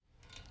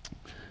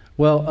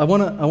Well, I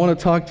want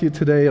to talk to you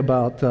today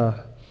about,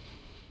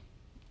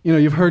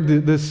 you've heard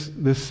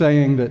this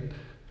saying that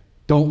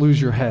don't lose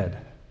your head.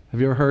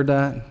 Have you ever heard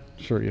that?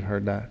 Sure, you've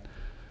heard that.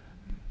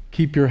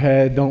 Keep your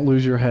head, don't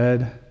lose your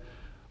head.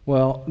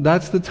 Well,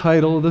 that's the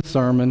title of the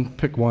sermon.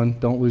 Pick one.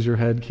 Don't lose your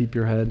head, keep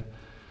your head.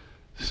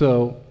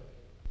 So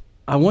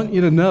I want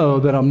you to know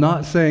that I'm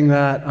not saying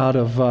that out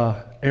of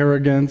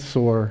arrogance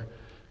or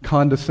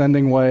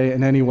condescending way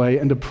in any way.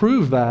 And to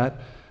prove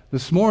that,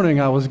 this morning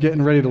I was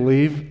getting ready to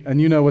leave, and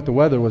you know what the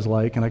weather was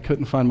like, and I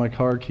couldn't find my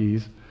car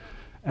keys.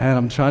 And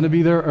I'm trying to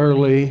be there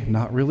early,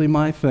 not really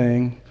my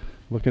thing,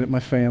 looking at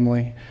my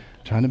family,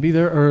 trying to be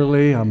there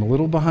early. I'm a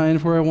little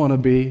behind where I want to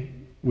be.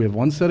 We have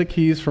one set of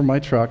keys for my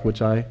truck,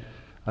 which I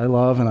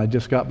love, and I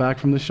just got back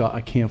from the shop.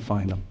 I can't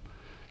find them.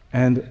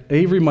 And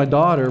Avery, my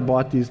daughter,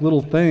 bought these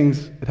little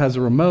things. It has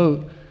a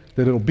remote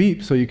that it'll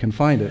beep so you can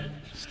find it.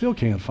 Still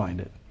can't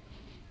find it.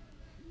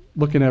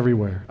 Looking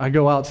everywhere. I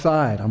go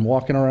outside. I'm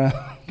walking around.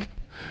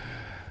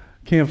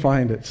 Can't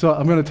find it. So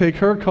I'm going to take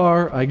her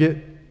car. I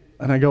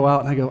go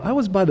out and I go, I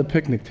was by the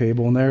picnic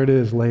table, and there it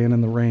is, laying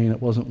in the rain.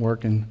 It wasn't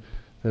working.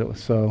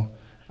 So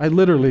I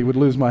literally would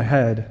lose my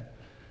head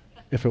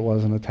if it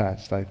wasn't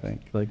attached, I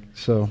think.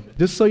 So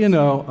just so you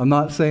know, I'm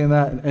not saying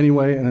that in any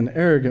way in an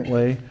arrogant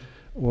way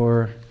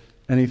or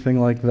anything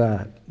like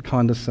that,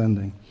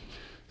 condescending.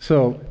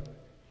 So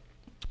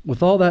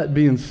with all that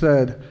being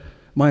said,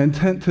 my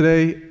intent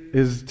today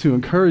is to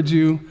encourage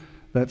you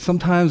that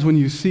sometimes when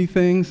you see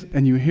things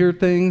and you hear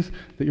things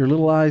that your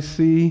little eyes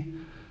see,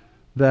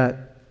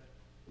 that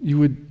you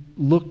would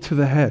look to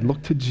the head,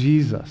 look to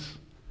Jesus.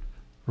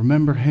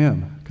 Remember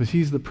him, because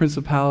he's the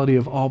principality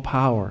of all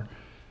power.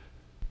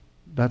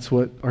 That's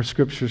what our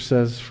scripture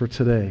says for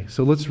today.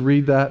 So let's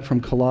read that from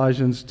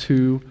Colossians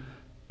 2,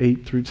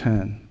 8 through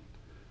 10.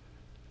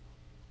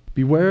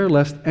 Beware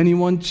lest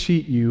anyone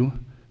cheat you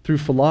through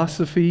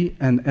philosophy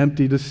and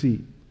empty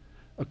deceit,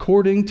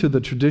 according to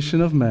the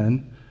tradition of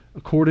men,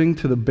 according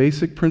to the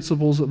basic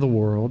principles of the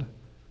world,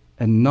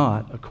 and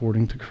not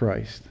according to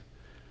Christ.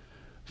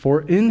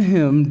 For in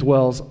him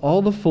dwells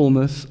all the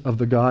fullness of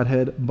the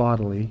Godhead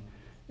bodily,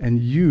 and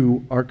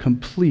you are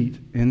complete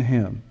in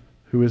him,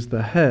 who is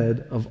the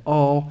head of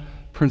all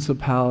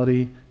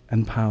principality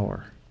and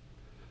power.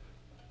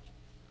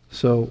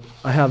 So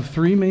I have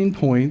three main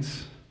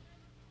points.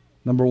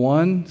 Number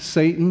one,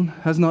 Satan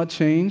has not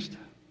changed.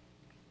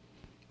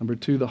 Number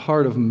two, the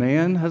heart of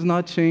man has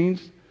not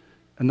changed.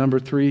 And number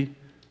three,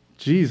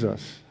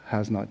 Jesus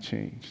has not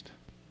changed.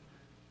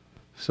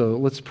 So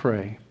let's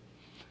pray.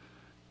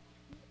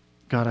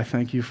 God, I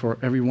thank you for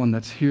everyone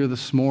that's here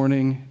this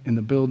morning in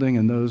the building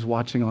and those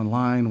watching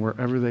online,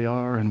 wherever they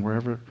are and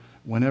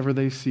whenever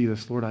they see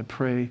this. Lord, I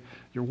pray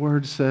your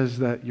word says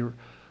that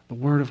the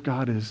word of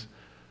God is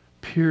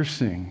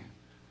piercing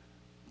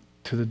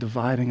to the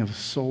dividing of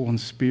soul and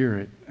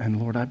spirit. And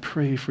Lord, I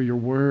pray for your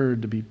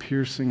word to be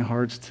piercing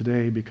hearts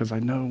today, because I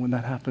know when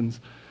that happens,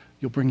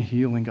 you'll bring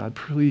healing. God,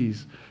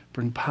 please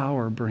bring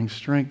power, bring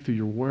strength through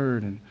your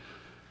word,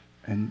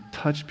 and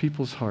touch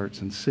people's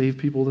hearts and save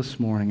people this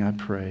morning, I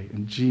pray.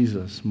 In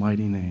Jesus'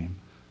 mighty name,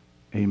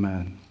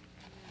 amen.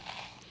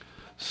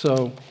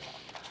 So,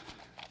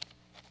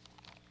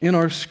 in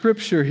our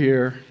scripture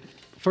here,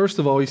 first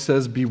of all, he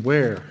says,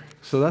 beware.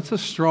 So that's a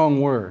strong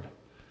word.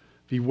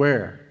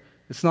 Beware.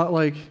 It's not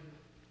like,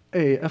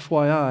 hey,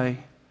 FYI,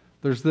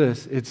 there's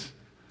this. It's,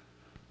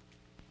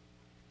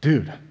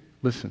 dude,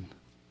 listen.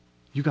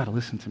 You got to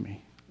listen to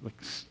me.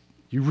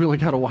 You really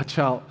got to watch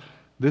out.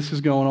 This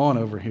is going on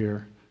over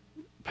here.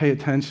 Pay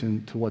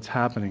attention to what's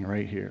happening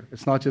right here.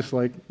 It's not just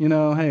like,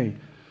 hey,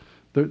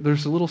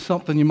 there's a little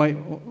something you might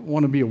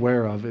want to be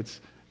aware of. It's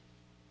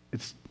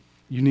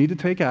you need to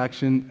take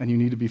action, and you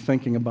need to be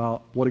thinking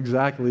about what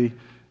exactly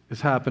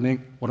is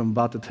happening, what I'm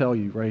about to tell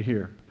you right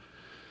here.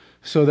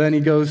 So then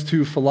he goes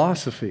to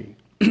philosophy.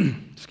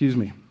 Excuse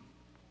me.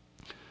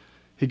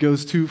 He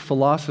goes to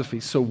philosophy.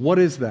 So what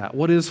is that?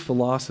 What is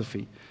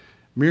philosophy?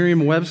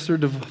 Merriam-Webster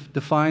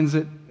defines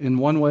it in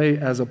one way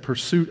as a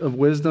pursuit of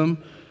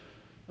wisdom,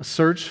 a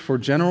search for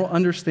general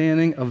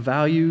understanding of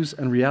values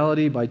and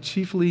reality by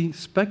chiefly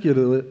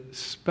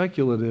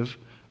speculative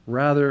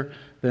rather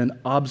than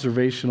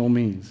observational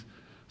means.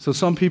 So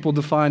some people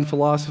define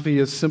philosophy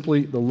as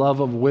simply the love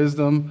of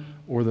wisdom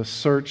or the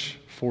search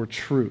for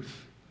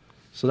truth.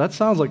 So that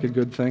sounds like a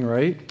good thing,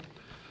 right?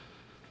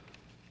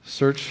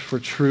 Search for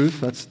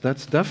truth,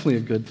 that's definitely a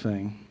good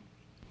thing.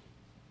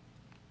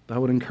 I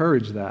would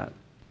encourage that.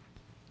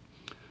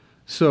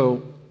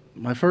 So,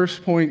 my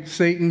first point,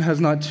 Satan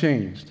has not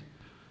changed.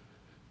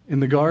 In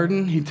the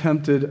garden, he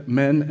tempted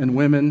men and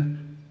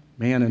women,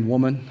 man and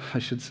woman, I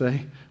should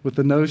say, with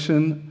the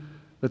notion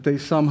that they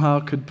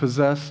somehow could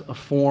possess a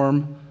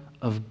form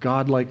of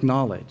godlike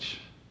knowledge.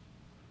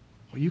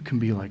 Well, you can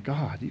be like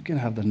God. You can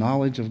have the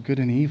knowledge of good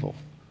and evil.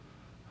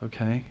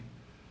 Okay?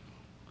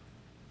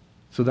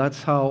 So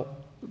that's how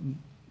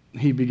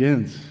he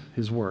begins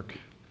his work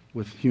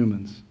with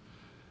humans.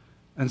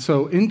 And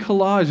so in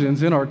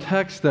Colossians, in our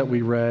text that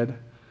we read,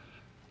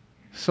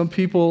 some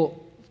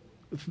people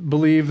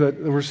believe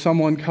that there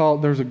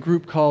was a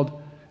group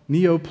called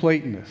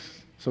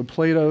Neoplatonists. So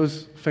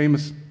Plato's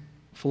famous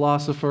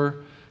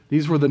philosopher,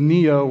 these were the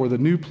Neo, or the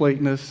New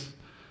Platonists.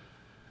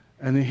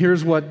 And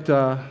here's what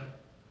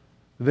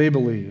they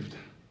believed.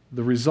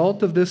 The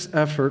result of this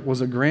effort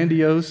was a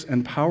grandiose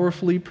and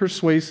powerfully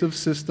persuasive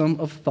system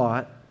of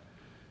thought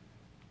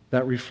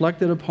that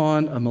reflected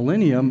upon a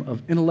millennium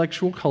of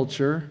intellectual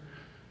culture.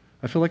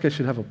 I feel like I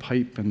should have a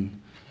pipe and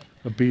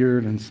a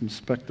beard and some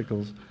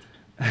spectacles,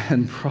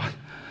 and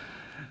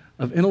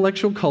of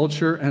intellectual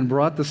culture, and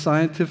brought the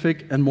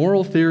scientific and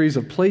moral theories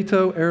of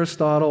Plato,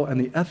 Aristotle, and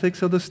the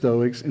ethics of the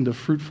Stoics into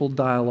fruitful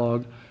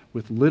dialogue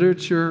with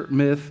literature,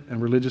 myth,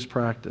 and religious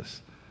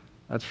practice.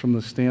 That's from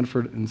the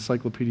Stanford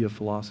Encyclopedia of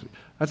Philosophy.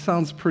 That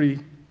sounds pretty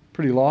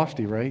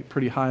lofty, right?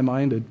 Pretty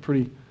high-minded.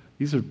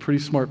 These are pretty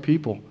smart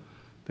people.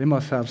 They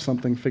must have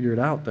something figured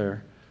out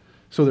there.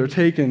 So they're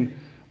taking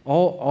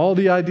all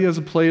the ideas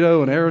of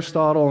Plato and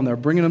Aristotle, and they're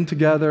bringing them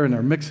together, and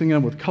they're mixing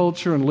them with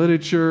culture and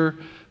literature.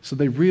 So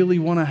they really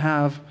want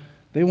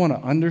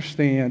to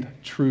understand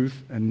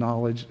truth and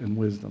knowledge and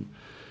wisdom.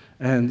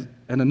 And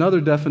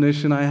another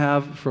definition I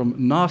have from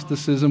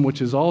Gnosticism,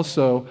 which is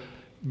also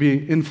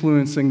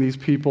influencing these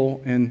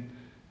people in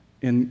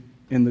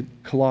the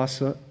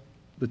Colossae,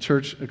 the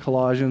church of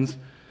Colossians.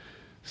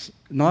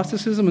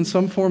 Gnosticism and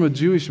some form of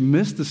Jewish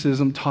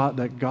mysticism taught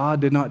that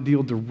God did not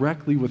deal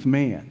directly with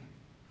man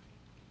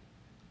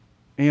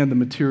and the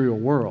material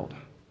world.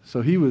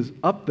 So he was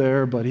up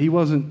there, but he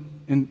wasn't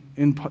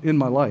in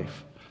my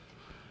life.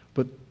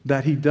 But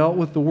that he dealt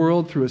with the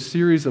world through a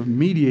series of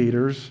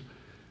mediators.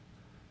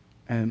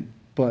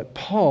 But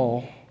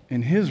Paul,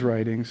 in his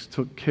writings,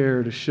 took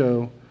care to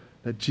show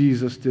that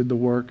Jesus did the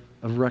work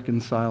of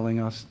reconciling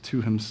us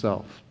to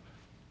himself,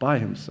 by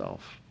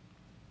himself.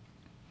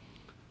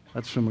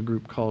 That's from a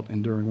group called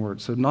Enduring Word.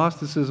 So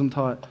Gnosticism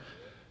taught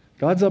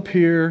God's up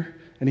here,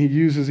 and he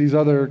uses these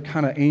other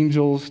kind of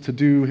angels to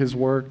do his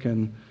work,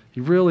 and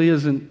he really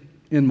isn't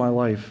in my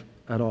life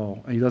at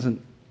all, and he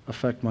doesn't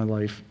affect my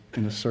life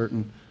in a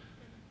certain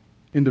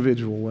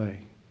individual way.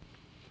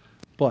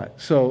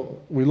 But, so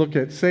we look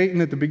at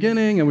Satan at the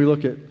beginning, and we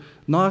look at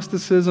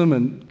Gnosticism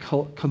and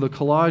the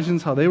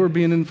Colossians, how they were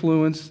being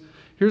influenced.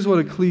 Here's what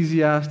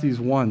Ecclesiastes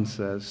 1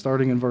 says,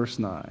 starting in verse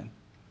 9.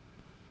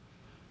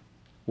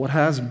 What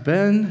has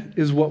been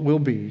is what will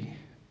be,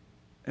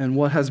 and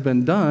what has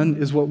been done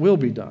is what will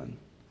be done,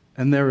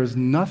 and there is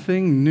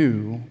nothing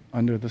new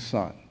under the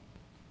sun.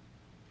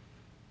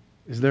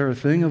 Is there a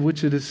thing of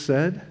which it is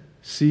said,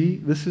 see,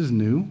 this is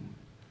new?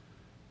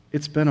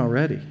 It's been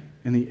already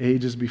in the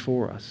ages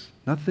before us.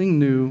 Nothing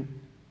new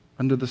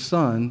under the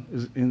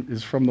sun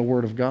is from the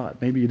Word of God.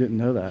 Maybe you didn't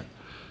know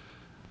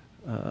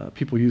that.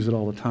 People use it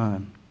all the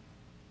time.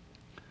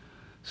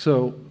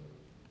 So,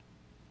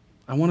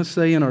 I want to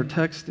say in our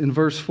text in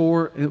verse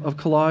 4 of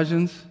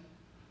Colossians,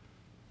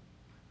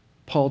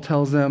 Paul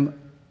tells them,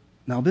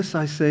 now this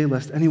I say,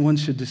 lest anyone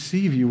should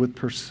deceive you with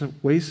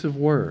persuasive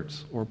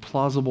words or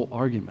plausible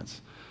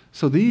arguments.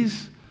 So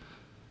these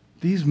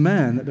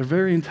men, they're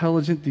very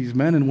intelligent, these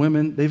men and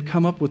women, they've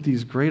come up with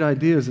these great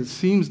ideas. It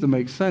seems to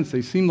make sense.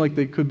 They seem like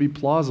they could be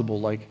plausible,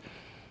 like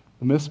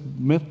the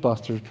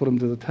Mythbusters put them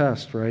to the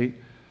test, right?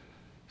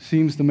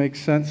 Seems to make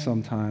sense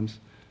sometimes.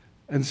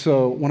 And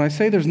so when I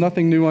say there's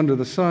nothing new under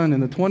the sun, in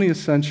the 20th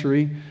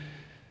century,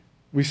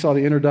 we saw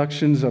the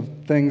introductions of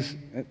things,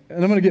 and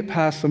I'm going to get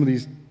past some of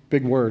these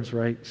big words,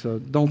 right? So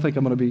don't think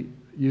I'm going to be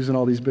using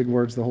all these big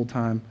words the whole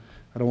time.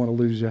 I don't want to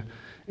lose you.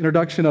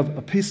 Introduction of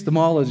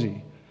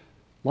epistemology,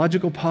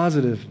 logical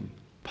positivism,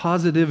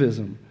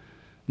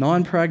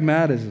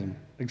 non-pragmatism,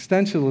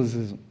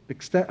 existentialism,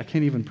 I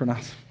can't even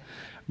pronounce it,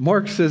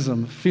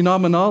 Marxism,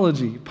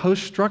 phenomenology,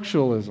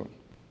 post-structuralism.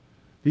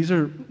 These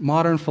are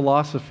modern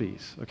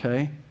philosophies,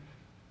 okay,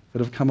 that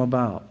have come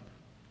about.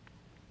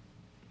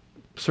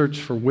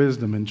 Search for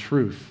wisdom and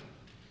truth.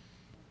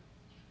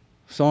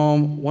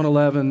 Psalm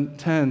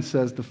 111:10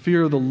 says, the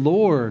fear of the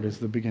Lord is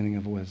the beginning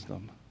of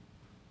wisdom.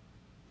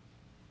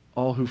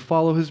 All who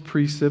follow his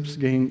precepts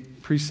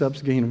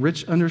gain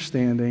rich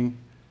understanding.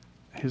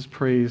 His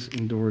praise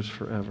endures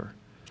forever.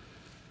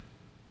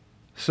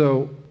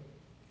 So,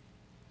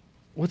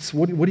 what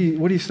are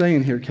you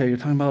saying here, Kay? You're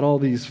talking about all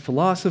these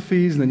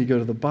philosophies, and then you go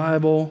to the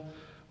Bible.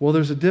 Well,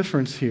 there's a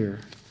difference here.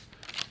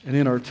 And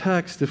in our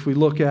text, if we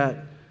look at,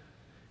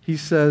 he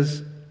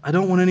says, I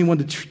don't want anyone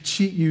to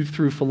cheat you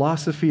through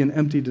philosophy and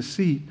empty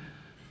deceit,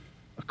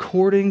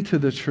 according to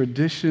the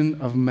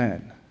tradition of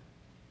men.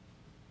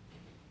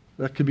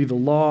 That could be the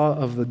law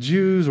of the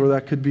Jews, or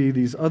that could be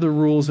these other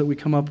rules that we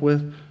come up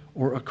with,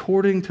 or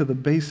according to the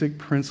basic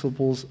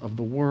principles of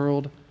the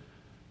world,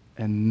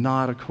 and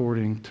not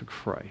according to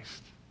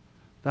Christ.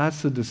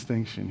 That's the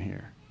distinction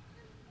here.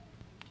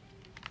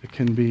 It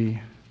can be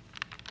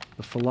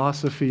the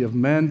philosophy of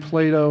men,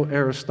 Plato,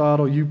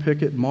 Aristotle, you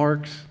pick it,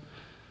 Marx,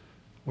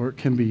 or it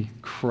can be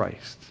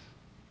Christ.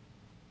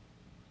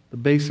 The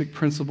basic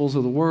principles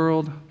of the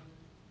world,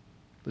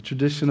 the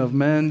tradition of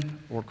men,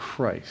 or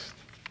Christ.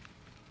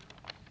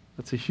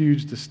 That's a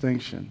huge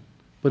distinction,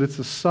 but it's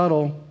a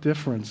subtle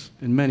difference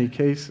in many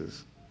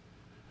cases.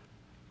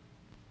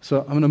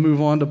 So I'm going to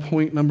move on to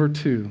point number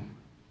 2.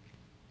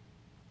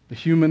 The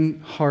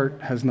human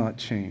heart has not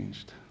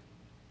changed.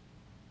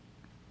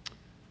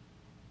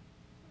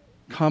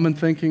 Common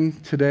thinking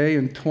today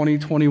in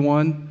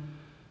 2021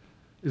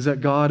 is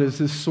that God is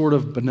this sort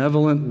of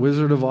benevolent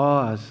Wizard of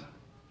Oz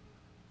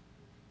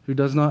who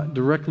does not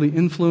directly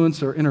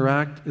influence or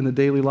interact in the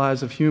daily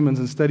lives of humans.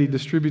 Instead, he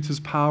distributes his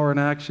power and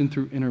action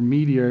through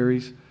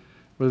intermediaries,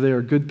 whether they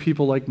are good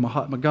people like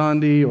Mahatma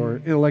Gandhi or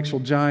intellectual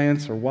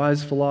giants or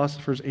wise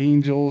philosophers,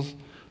 angels,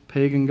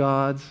 pagan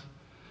gods.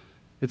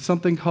 It's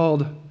something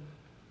called,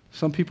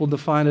 some people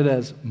define it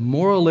as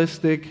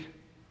moralistic,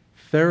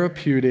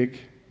 therapeutic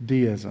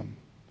deism.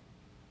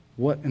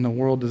 What in the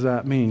world does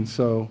that mean?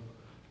 So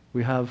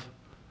we have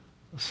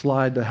a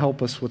slide to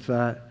help us with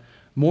that.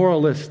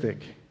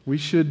 Moralistic. We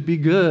should be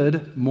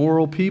good,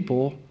 moral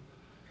people.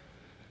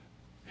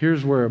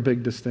 Here's where a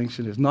big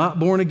distinction is. Not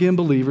born-again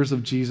believers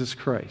of Jesus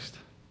Christ.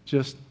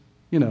 Just,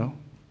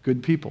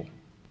 good people.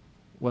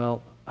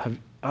 Well,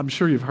 I'm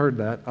sure you've heard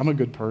that. I'm a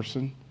good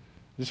person.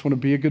 I just want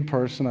to be a good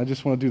person. I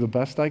just want to do the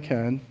best I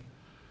can.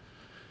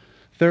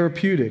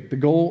 Therapeutic. The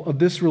goal of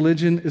this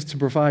religion is to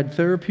provide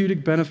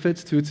therapeutic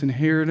benefits to its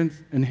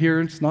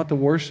adherents, not to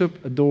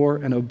worship, adore,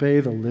 and obey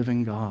the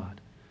living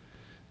God.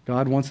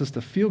 God wants us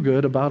to feel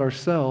good about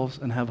ourselves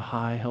and have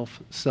high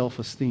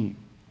self-esteem.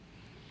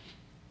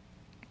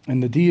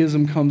 And the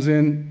deism comes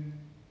in.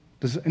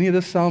 Does any of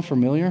this sound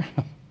familiar?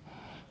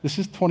 This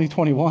is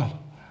 2021.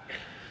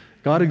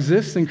 God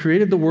exists and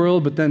created the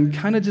world, but then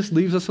kind of just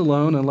leaves us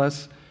alone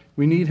unless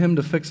we need him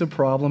to fix a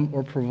problem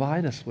or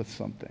provide us with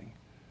something.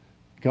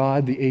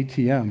 God, the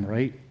ATM,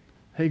 right?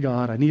 Hey,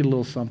 God, I need a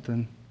little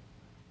something.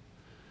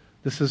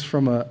 This is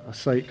from a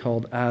site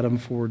called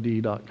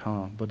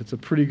adam4d.com, but it's a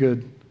pretty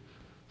good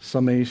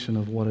summation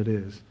of what it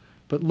is.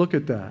 But look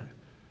at that.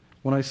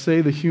 When I say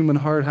the human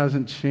heart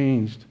hasn't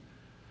changed,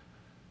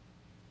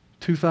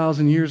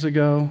 2,000 years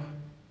ago,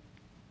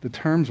 the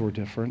terms were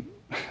different,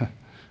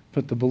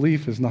 but the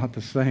belief is not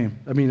the same.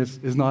 I mean,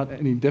 it's not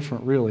any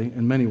different, really,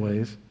 in many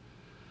ways.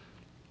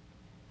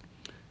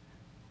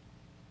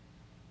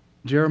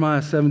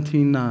 Jeremiah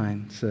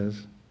 17:9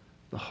 says,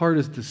 "The heart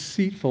is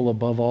deceitful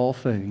above all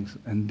things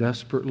and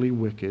desperately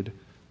wicked.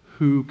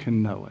 Who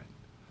can know it?"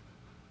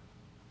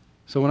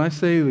 So when I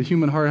say the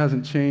human heart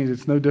hasn't changed,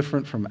 it's no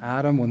different from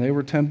Adam when they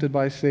were tempted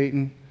by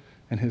Satan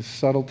and his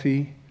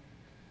subtlety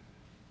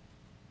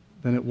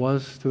than it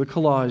was to the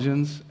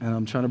Colossians, and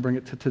I'm trying to bring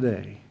it to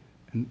today.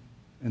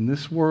 In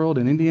this world,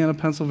 in Indiana,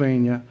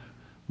 Pennsylvania,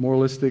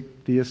 moralistic,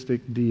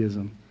 theistic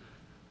deism.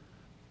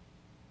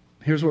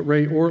 Here's what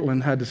Ray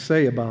Ortlund had to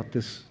say about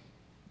this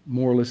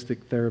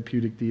moralistic,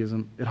 therapeutic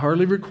deism. It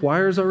hardly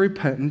requires our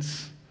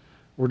repentance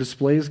or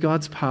displays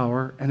God's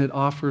power, and it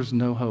offers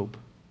no hope.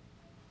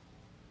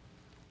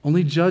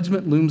 Only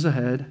judgment looms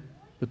ahead,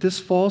 but this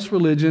false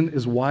religion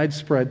is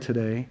widespread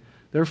today.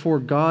 Therefore,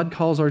 God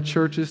calls our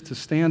churches to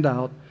stand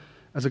out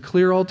as a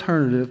clear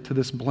alternative to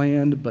this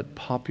bland but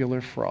popular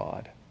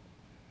fraud.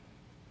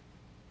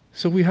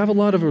 So we have a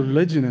lot of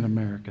religion in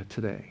America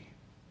today.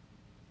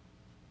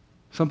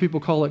 Some people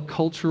call it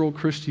cultural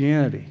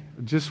Christianity,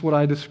 just what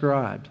I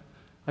described.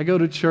 I go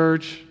to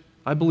church,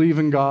 I believe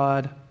in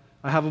God,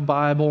 I have a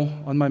Bible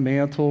on my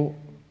mantle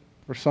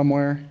or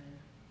somewhere,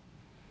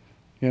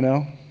 I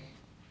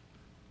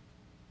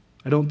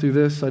don't do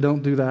this, I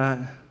don't do that.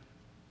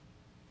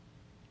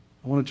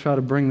 I want to try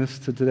to bring this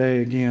to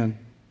today again.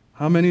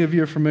 How many of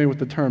you are familiar with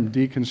the term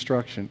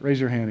deconstruction? Raise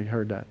your hand if you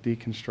heard that,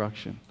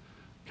 deconstruction.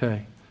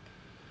 Okay.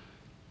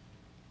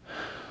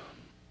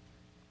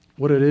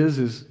 What it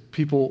is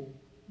people,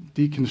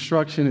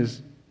 deconstruction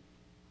is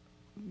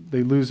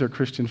they lose their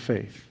Christian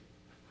faith.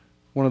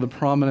 One of the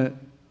prominent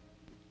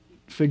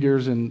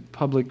figures and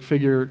public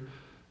figure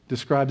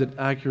described it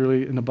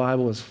accurately in the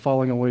Bible as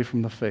falling away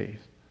from the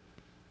faith.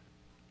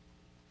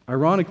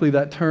 Ironically,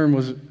 that term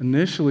was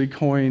initially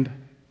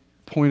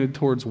pointed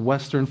towards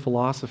Western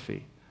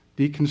philosophy,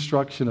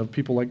 deconstruction of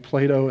people like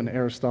Plato and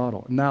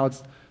Aristotle. And now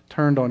it's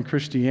turned on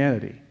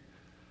Christianity.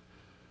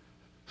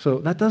 So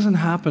that doesn't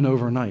happen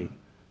overnight.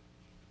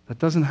 That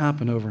doesn't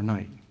happen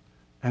overnight.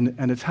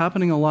 And it's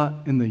happening a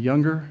lot in the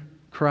younger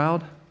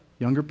crowd,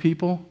 younger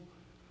people.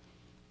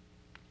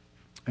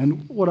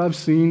 And what I've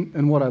seen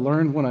and what I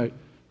learned when I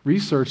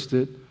researched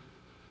it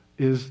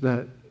is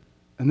that,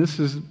 and this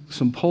is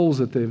some polls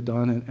that they've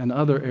done and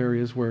other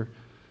areas where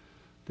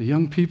the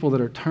young people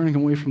that are turning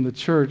away from the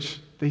church,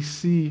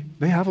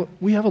 we have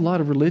a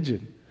lot of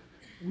religion.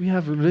 We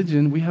have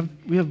religion, we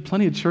have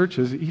plenty of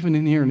churches, even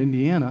in here in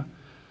Indiana.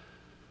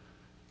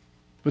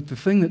 But the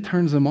thing that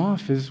turns them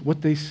off is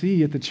what they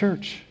see at the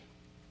church.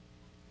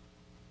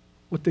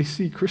 What they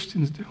see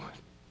Christians doing.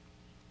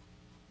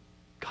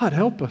 God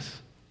help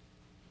us.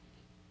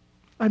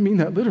 I mean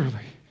that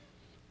literally.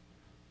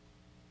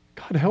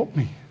 God help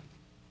me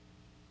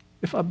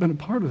if I've been a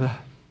part of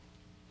that.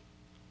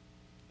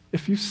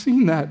 If you've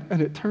seen that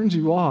and it turns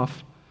you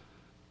off,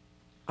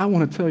 I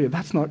want to tell you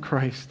that's not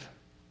Christ.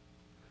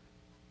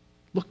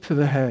 Look to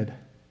the head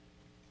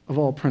of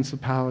all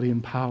principality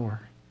and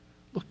power.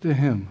 Look to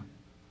him.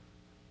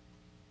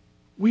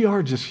 We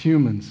are just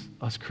humans,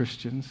 us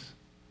Christians.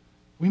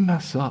 We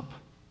mess up.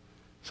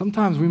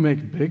 Sometimes we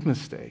make big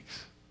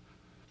mistakes.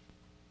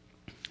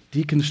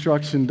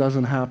 Deconstruction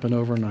doesn't happen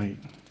overnight.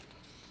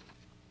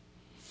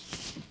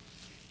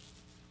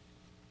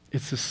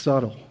 It's a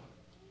subtle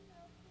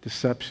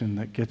deception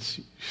that gets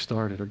you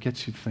started or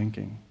gets you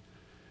thinking.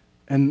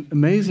 And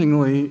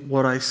amazingly,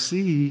 what I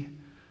see,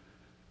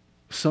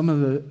 some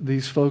of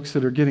these folks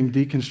that are getting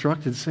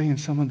deconstructed saying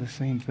some of the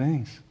same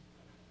things.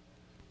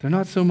 They're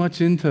not so much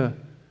into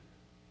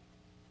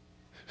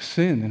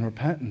sin and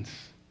repentance,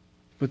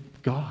 but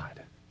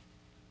God.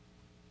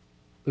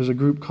 There's a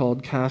group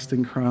called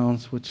Casting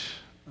Crowns, which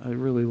I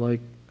really like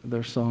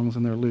their songs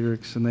and their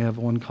lyrics, and they have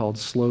one called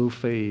Slow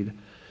Fade.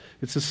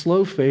 It's a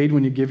slow fade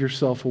when you give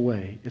yourself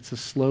away. It's a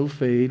slow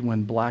fade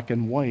when black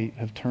and white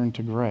have turned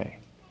to gray.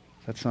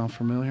 Does that sound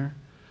familiar?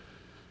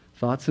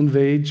 Thoughts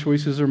invade,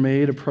 choices are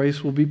made, a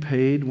price will be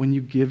paid when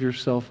you give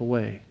yourself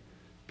away.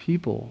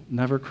 People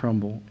never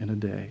crumble in a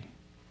day.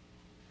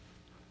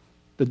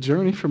 The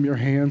journey from your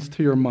hands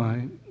to your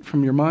mind,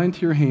 from your mind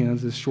to your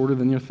hands is shorter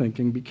than you're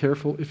thinking. Be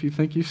careful if you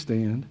think you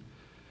stand.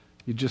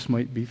 You just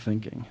might be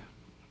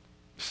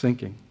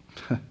sinking.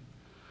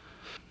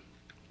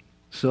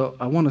 So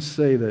I want to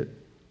say that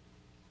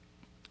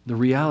the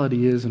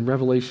reality is in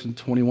Revelation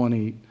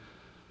 21:8, it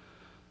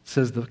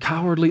says the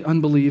cowardly,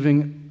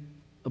 unbelieving,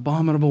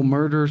 abominable,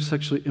 murderers,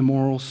 sexually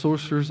immoral,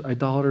 sorcerers,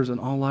 idolaters, and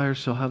all liars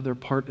shall have their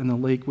part in the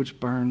lake which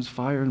burns,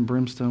 fire and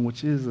brimstone,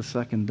 which is the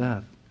second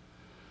death.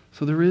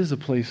 So there is a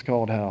place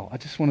called hell. I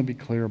just want to be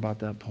clear about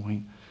that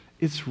point.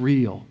 It's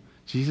real.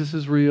 Jesus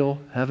is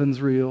real. Heaven's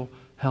real.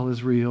 Hell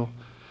is real.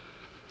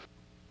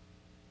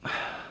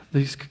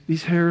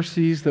 These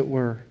heresies that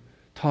were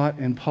taught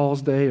in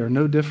Paul's day are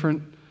no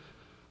different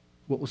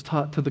what was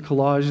taught to the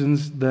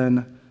Colossians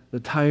than the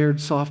tired,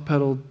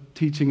 soft-pedaled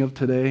teaching of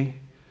today.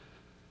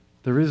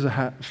 There is a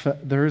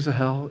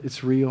hell.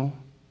 It's real.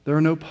 There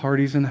are no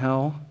parties in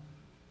hell.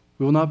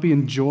 We will not be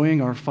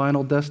enjoying our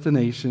final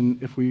destination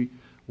if we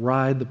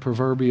ride the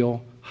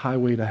proverbial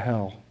highway to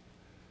hell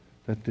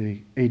that the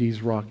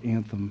 80s rock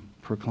anthem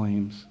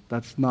proclaims.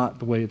 That's not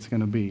the way it's going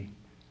to be.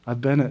 I've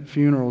been at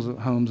funerals at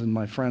homes and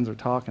my friends are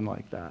talking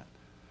like that.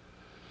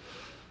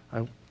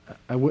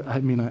 I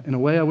mean, in a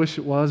way I wish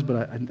it was,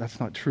 but that's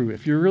not true.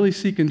 If you're really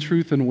seeking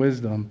truth and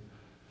wisdom,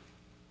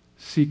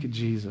 seek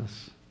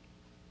Jesus.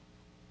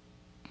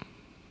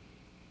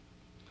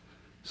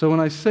 So when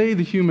I say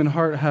the human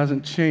heart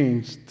hasn't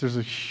changed, there's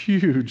a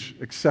huge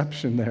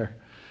exception there.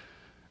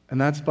 And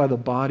that's by the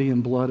body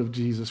and blood of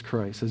Jesus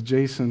Christ. As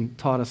Jason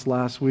taught us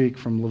last week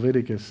from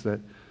Leviticus,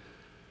 that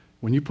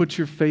when you put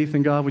your faith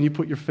in God, when you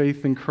put your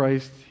faith in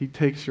Christ, He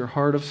takes your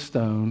heart of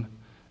stone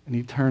and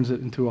He turns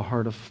it into a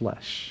heart of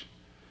flesh.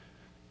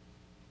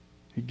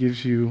 He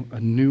gives you a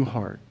new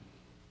heart.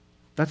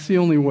 That's the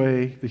only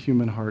way the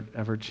human heart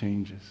ever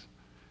changes.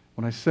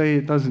 When I say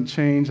it doesn't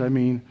change, I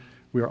mean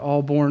we are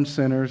all born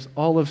sinners,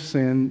 all have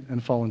sinned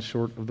and fallen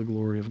short of the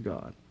glory of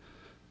God.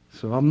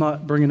 So I'm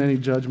not bringing any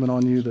judgment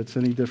on you that's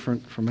any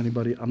different from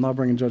anybody. I'm not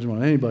bringing judgment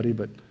on anybody,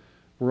 but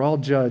we're all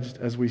judged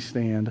as we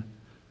stand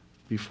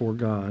before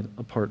God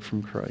apart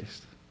from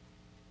Christ.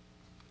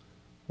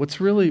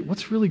 What's really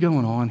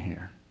going on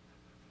here?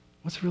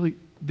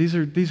 These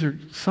are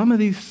some of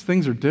these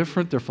things are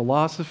different. They're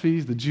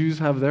philosophies. The Jews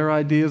have their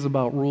ideas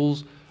about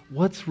rules.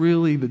 What's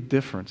really the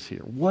difference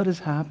here? What is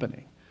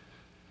happening?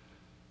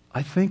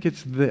 I think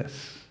it's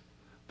this.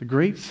 The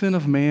great sin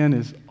of man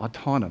is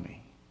autonomy.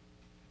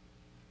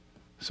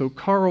 So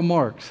Karl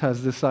Marx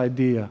has this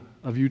idea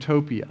of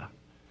utopia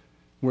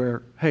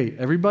where, hey,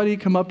 everybody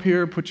come up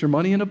here, put your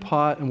money in a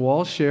pot, and we'll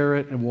all share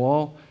it, and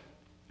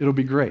it'll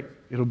be great.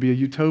 It'll be a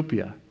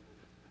utopia.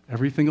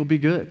 Everything will be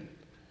good.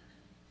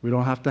 We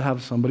don't have to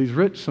have somebody's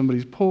rich,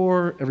 somebody's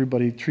poor,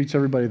 everybody treats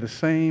everybody the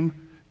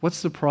same.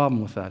 What's the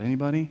problem with that?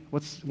 Anybody?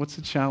 What's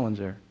the challenge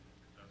there?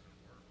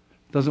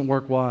 Doesn't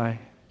work. Why?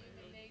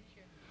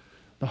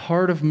 The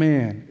heart of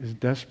man is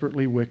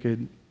desperately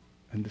wicked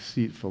and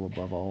deceitful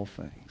above all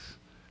things.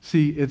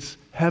 See, it's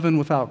heaven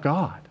without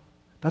God.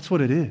 That's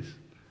what it is.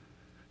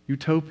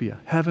 Utopia,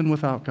 heaven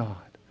without God.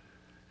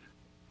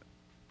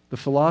 The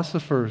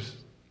philosophers,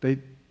 they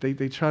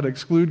try to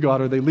exclude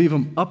God or they leave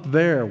him up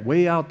there,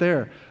 way out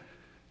there.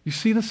 You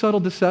see the subtle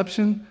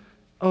deception?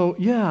 Oh,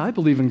 yeah, I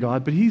believe in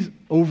God, but he's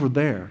over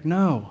there.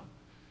 No.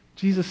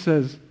 Jesus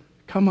says,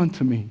 come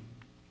unto me,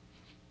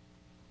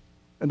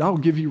 and I'll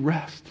give you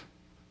rest.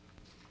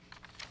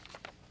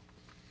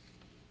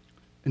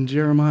 In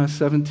Jeremiah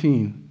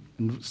 17,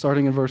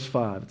 starting in verse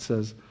 5, it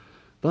says,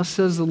 thus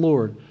says the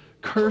Lord,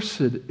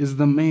 cursed is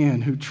the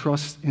man who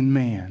trusts in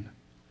man,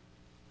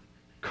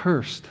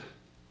 cursed,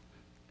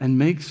 and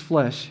makes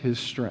flesh his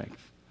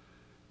strength,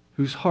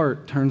 whose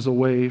heart turns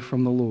away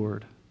from the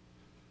Lord.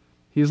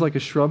 He is like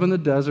a shrub in the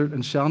desert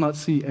and shall not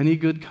see any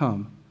good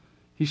come.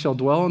 He shall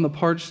dwell in the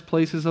parched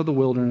places of the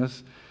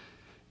wilderness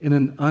in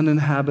an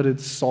uninhabited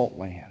salt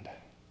land.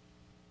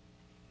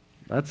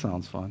 That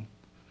sounds fun.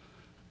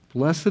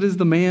 Blessed is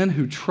the man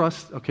who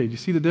trusts. Okay, do you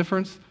see the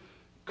difference?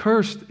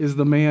 Cursed is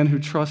the man who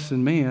trusts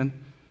in man.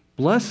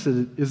 Blessed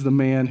is the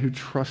man who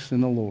trusts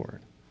in the Lord.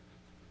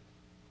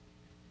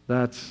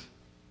 That's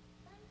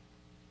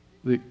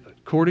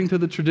according to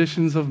the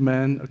traditions of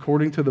men,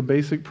 according to the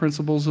basic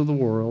principles of the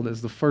world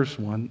is the first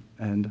one,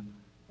 and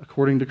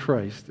according to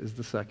Christ is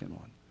the second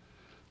one.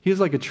 He is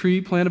like a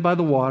tree planted by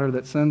the water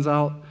that sends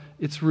out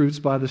its roots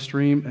by the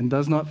stream and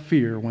does not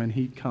fear when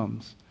heat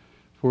comes,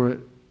 for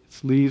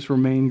its leaves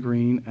remain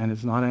green and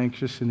is not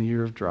anxious in the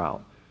year of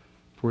drought,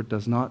 for it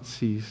does not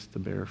cease to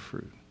bear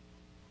fruit.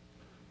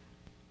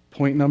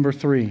 Point number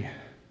 3,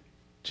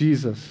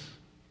 Jesus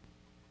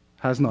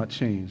has not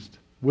changed,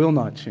 will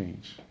not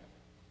change.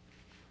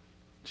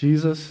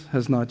 Jesus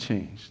has not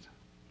changed.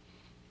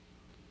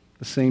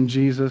 The same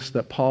Jesus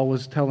that Paul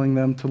was telling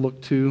them to look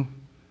to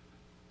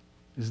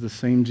is the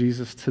same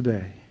Jesus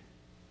today.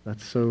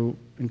 That's so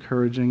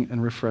encouraging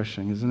and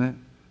refreshing, isn't it?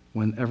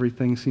 When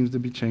everything seems to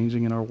be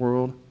changing in our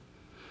world.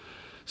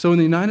 So in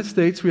the United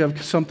States, we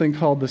have something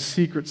called the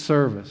Secret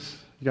Service.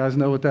 You guys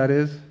know what that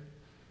is?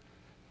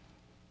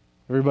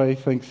 Everybody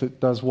thinks it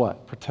does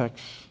what?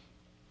 Protects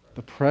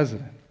the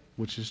president,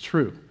 which is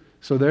true.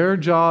 So their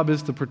job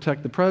is to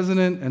protect the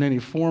president and any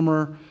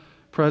former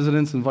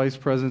presidents and vice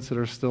presidents that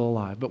are still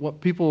alive. But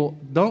what people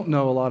don't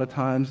know a lot of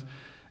times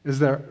is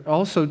they're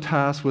also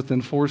tasked with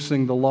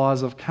enforcing the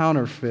laws of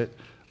counterfeit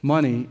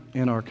money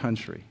in our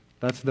country.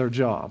 That's their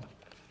job.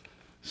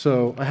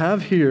 So I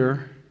have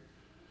here,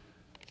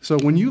 so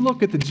when you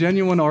look at the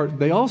genuine art,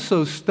 they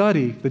also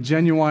study the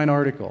genuine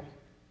article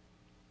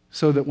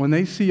so that when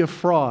they see a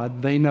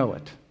fraud, they know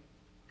it.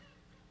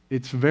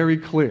 It's very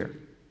clear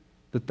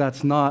that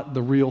that's not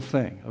the real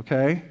thing,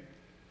 okay?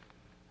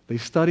 They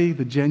study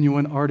the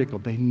genuine article.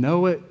 They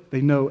know it.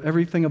 They know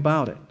everything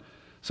about it.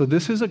 So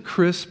this is a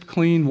crisp,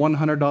 clean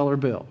 $100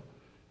 bill.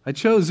 I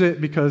chose it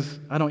because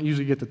I don't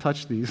usually get to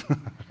touch these.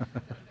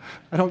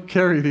 I don't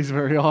carry these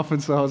very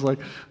often, so I was like,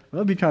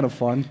 that'd be kind of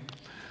fun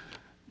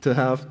to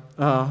have.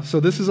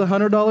 So this is a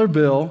 $100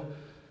 bill,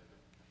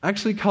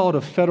 actually called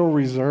a Federal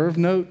Reserve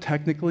note,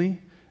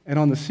 technically. And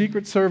on the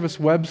Secret Service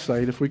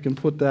website, if we can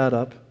put that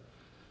up,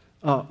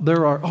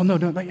 there are, oh, no,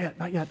 not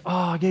yet. Oh,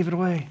 I gave it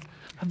away.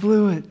 I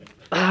blew it.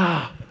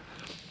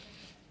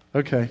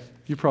 Okay,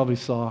 you probably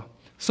saw.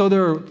 So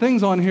there are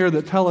things on here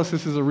that tell us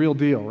this is a real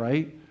deal,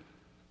 right?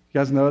 You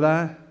guys know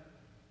that?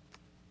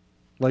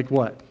 Like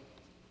what?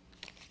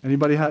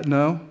 Anybody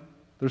know?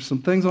 There's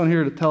some things on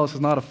here that tell us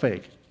it's not a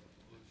fake.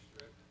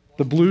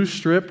 The blue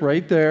strip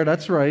right there,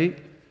 that's right.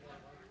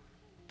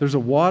 There's a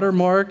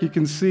watermark. You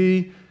can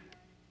see,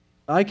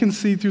 I can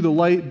see through the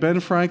light Ben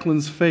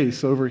Franklin's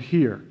face over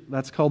here.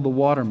 That's called the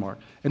watermark.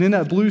 And in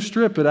that blue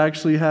strip, it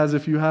actually has,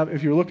 if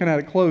you're looking at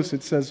it close,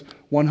 it says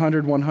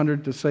 100,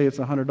 100 to say it's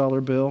a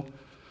 $100 bill.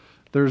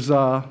 There's,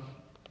 how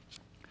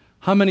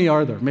many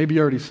are there? Maybe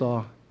you already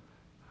saw.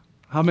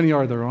 How many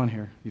are there on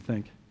here, you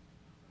think?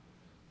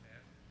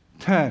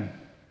 10.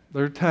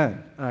 There are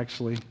 10,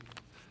 actually.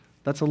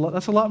 That's a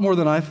lot more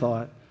than I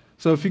thought.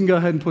 So if you can go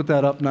ahead and put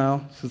that up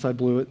now, since I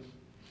blew it.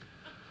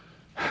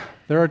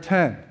 There are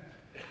 10.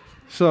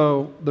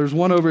 So there's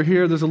one over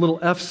here. There's a little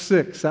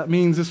F6. That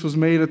means this was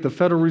made at the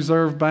Federal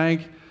Reserve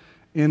Bank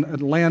in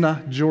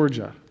Atlanta,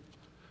 Georgia.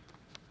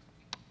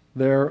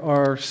 There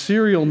are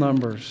serial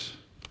numbers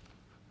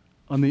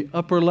on the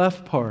upper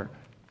left part.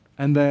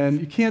 And then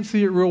you can't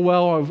see it real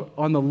well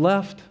on the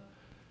left.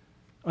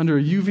 Under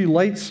a UV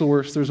light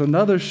source, there's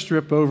another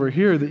strip over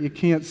here that you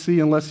can't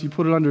see unless you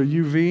put it under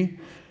UV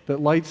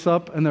that lights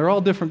up. And they're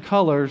all different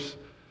colors.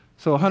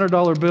 So a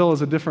 $100 bill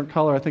is a different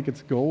color. I think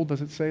it's gold.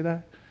 Does it say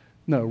that?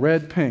 No,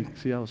 red, pink.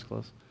 See, I was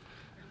close.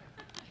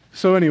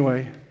 So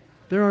anyway,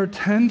 there are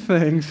 10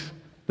 things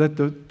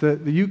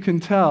that you can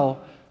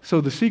tell.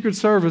 So the Secret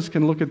Service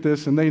can look at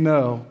this and they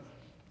know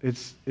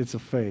it's a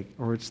fake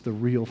or it's the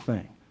real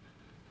thing.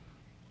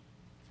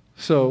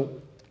 So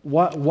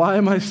why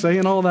am I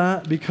saying all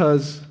that?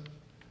 Because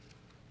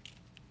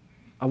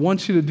I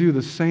want you to do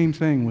the same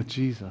thing with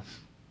Jesus.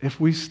 If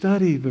we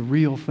study the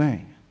real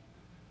thing,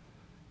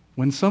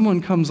 when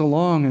someone comes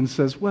along and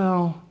says,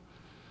 well,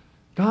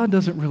 God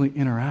doesn't really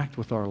interact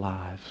with our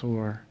lives,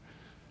 or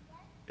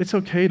it's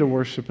okay to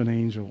worship an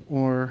angel,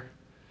 or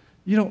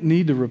you don't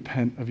need to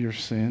repent of your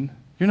sin,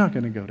 you're not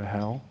going to go to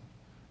hell.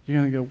 You're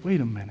going to go, wait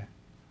a minute,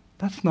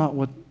 that's not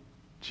what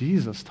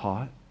Jesus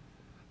taught.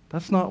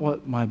 That's not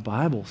what my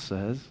Bible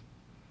says.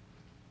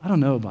 I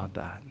don't know about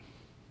that.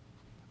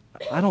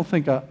 I don't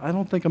think I'm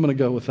going to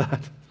go with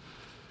that.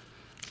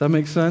 Does that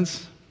make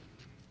sense?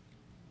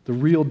 The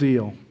real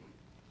deal.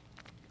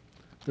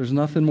 There's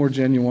nothing more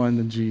genuine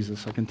than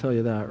Jesus. I can tell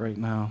you that right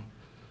now.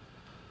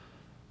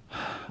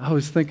 I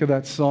always think of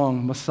that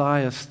song,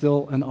 Messiah,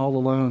 Still and All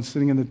Alone,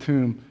 sitting in the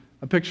tomb.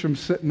 I picture him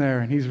sitting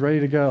there and he's ready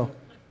to go.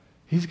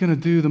 He's going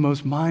to do the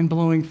most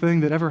mind-blowing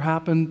thing that ever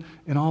happened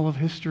in all of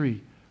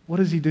history. What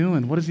is he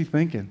doing? What is he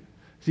thinking?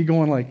 Is he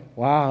going like,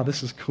 wow,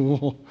 this is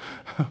cool?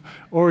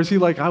 Or is he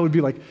like, I would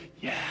be like,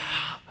 yeah.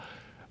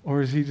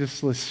 Or is he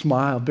just a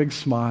smile, big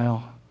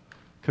smile,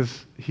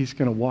 because he's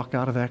going to walk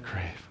out of that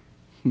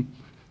grave?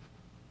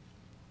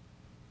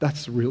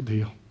 That's the real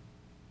deal.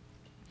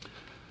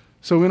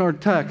 So in our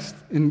text,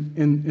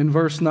 in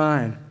verse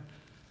 9,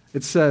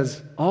 it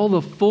says,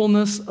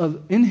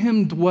 in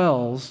him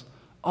dwells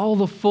all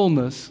the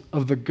fullness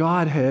of the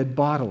Godhead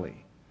bodily.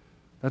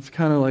 That's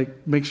kind of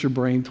like, makes your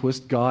brain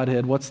twist.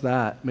 Godhead, what's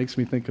that? Makes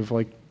me think of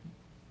like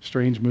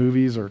strange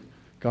movies or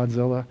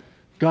Godzilla.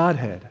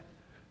 Godhead.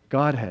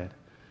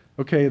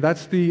 Okay,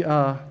 that's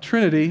the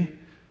Trinity,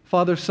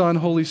 Father, Son,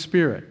 Holy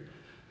Spirit.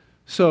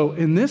 So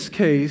in this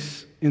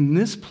case, in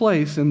this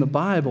place in the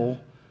Bible,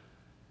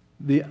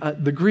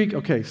 the Greek,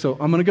 okay, so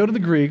I'm going to go to the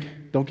Greek.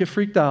 Don't get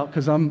freaked out,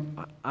 because I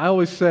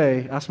always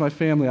say, ask my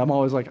family, I'm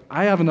always like,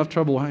 I have enough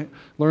trouble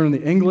learning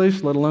the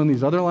English, let alone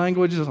these other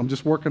languages. I'm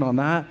just working on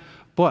that.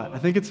 But I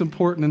think it's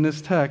important in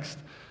this text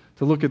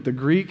to look at the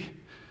Greek.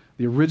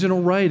 The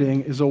original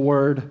writing is a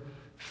word,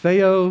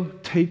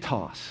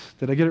 theotetos.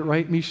 Did I get it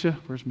right, Misha?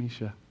 Where's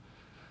Misha?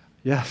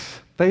 Yes,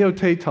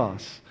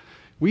 theotetos.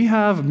 We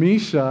have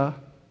Misha,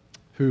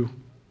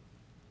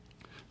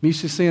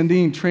 Misha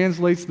Sandine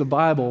translates the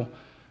Bible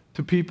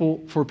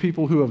for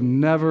people who have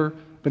never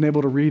been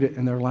able to read it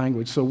in their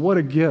language. So what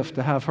a gift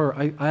to have her.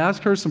 I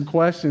asked her some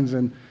questions,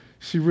 and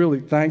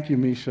thank you,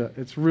 Misha.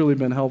 It's really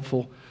been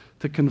helpful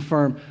to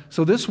confirm.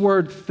 So this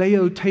word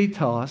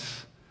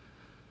theotetos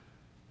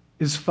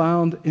is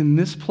found in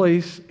this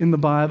place in the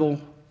Bible,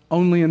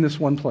 only in this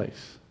one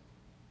place.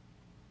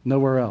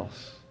 Nowhere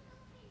else.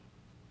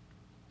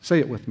 Say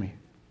it with me.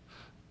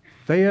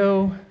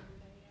 Theotetos.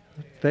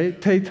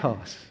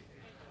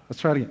 Let's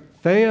try it again.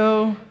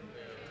 Theotetos.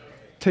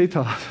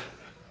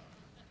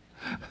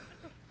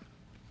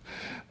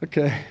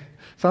 Okay.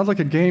 Sounds like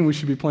a game we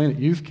should be playing at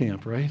youth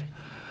camp, right?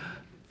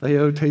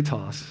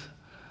 Theotetos.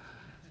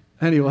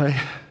 Anyway.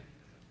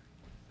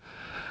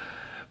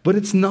 But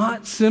it's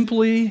not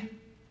simply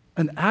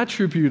an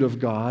attribute of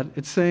God.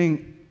 It's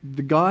saying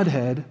the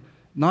Godhead,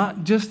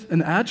 not just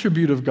an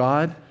attribute of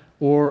God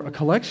or a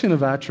collection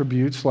of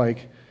attributes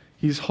like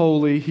He's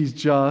holy, He's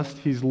just,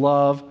 He's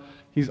love,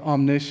 He's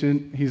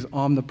omniscient, He's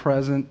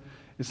omnipresent.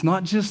 It's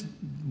not just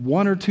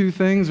one or two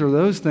things or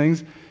those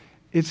things.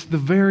 It's the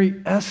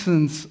very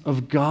essence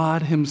of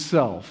God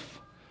Himself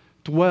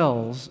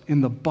dwells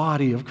in the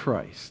body of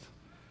Christ.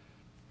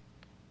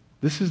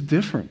 This is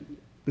different.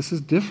 This is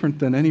different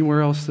than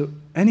anywhere else.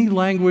 Any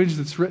language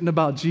that's written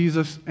about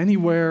Jesus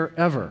anywhere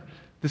ever.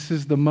 This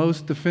is the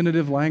most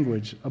definitive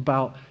language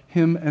about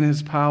Him and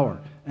His power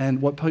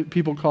and what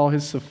people call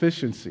His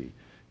sufficiency,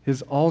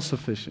 His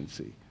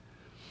all-sufficiency.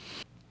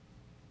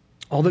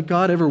 All that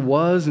God ever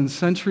was in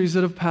centuries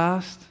that have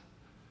passed,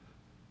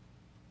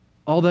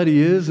 all that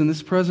He is in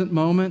this present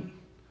moment,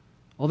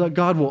 all that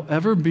God will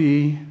ever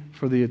be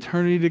for the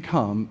eternity to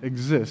come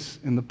exists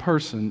in the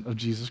person of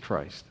Jesus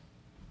Christ.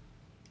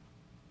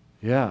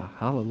 Yeah,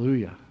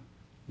 hallelujah.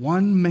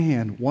 One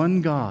man,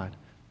 one God,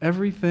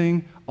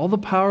 everything, all the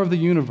power of the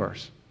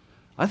universe.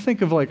 I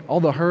think of like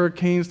all the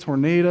hurricanes,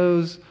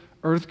 tornadoes,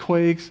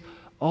 earthquakes,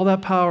 all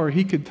that power,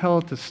 He could tell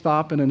it to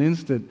stop in an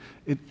instant.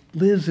 It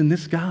lives in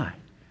this guy.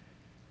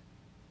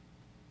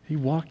 He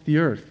walked the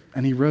earth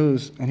and He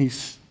rose and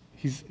he's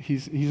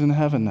in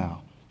heaven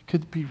now. It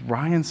could be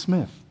Ryan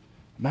Smith.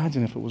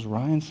 Imagine if it was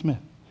Ryan Smith.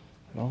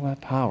 All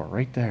that power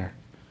right there.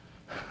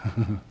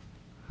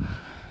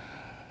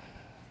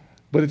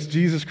 But it's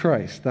Jesus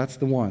Christ. That's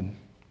the one.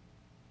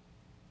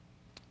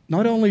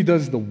 Not only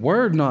does the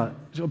word not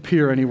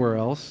appear anywhere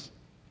else,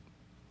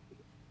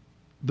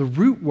 the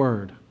root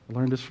word, I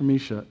learned this from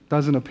Misha,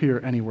 doesn't appear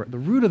anywhere. The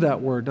root of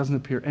that word doesn't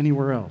appear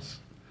anywhere else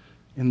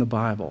in the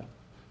Bible.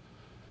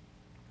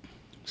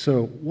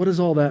 So what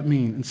does all that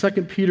mean? In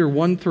 2 Peter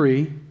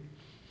 1:3,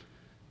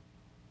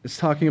 it's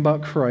talking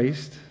about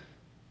Christ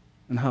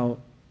and how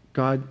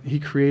God, He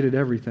created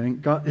everything.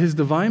 God, His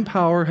divine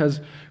power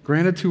has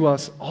granted to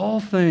us all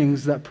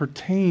things that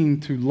pertain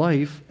to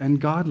life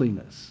and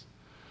godliness.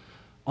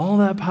 All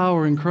that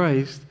power in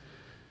Christ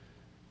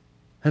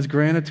has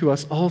granted to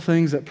us all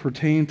things that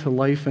pertain to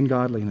life and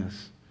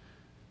godliness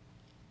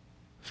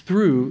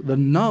through the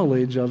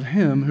knowledge of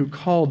Him who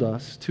called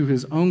us to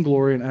His own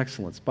glory and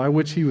excellence, by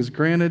which He was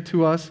granted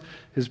to us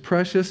His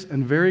precious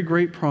and very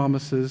great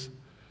promises,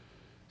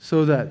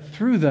 so that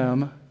through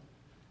them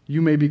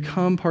you may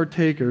become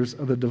partakers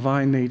of the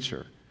divine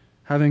nature,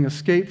 having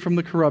escaped from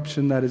the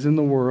corruption that is in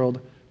the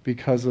world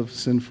because of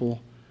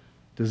sinful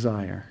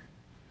desire.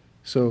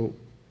 So,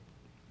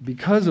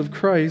 because of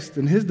Christ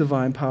and His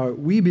divine power,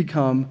 we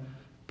become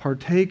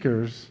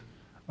partakers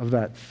of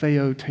that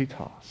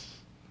theotetos.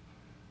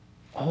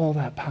 All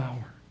that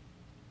power.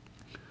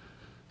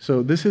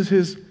 So this is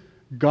His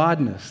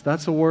godness.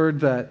 That's a word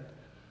that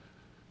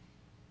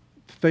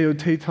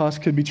theotetos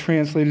could be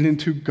translated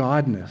into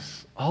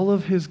godness. All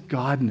of His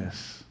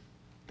godness,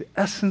 the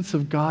essence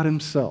of God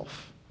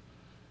Himself,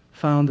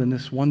 found in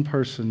this one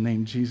person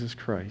named Jesus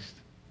Christ.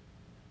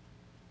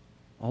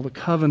 All the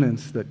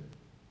covenants that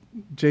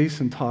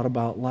Jason taught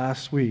about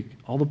last week,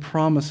 all the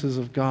promises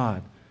of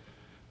God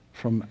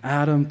from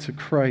Adam to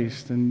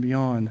Christ and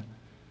beyond,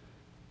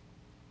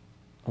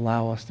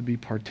 allow us to be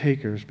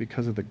partakers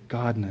because of the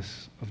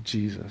godness of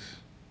Jesus.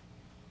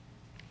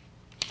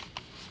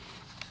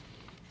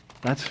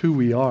 That's who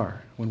we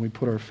are when we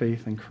put our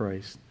faith in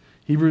Christ.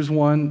 Hebrews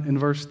 1 in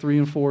verse 3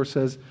 and 4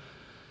 says,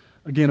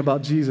 again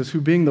about Jesus, who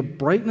being the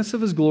brightness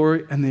of his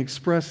glory and the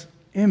express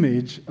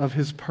image of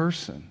his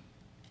person.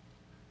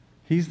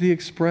 He's the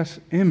express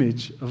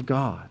image of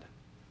God,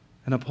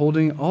 and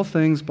upholding all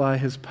things by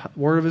his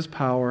word of his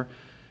power,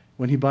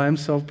 when he by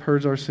himself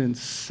purged our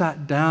sins,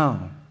 sat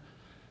down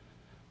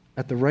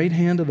at the right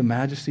hand of the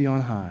majesty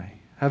on high,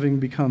 having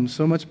become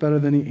so much better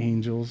than the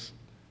angels,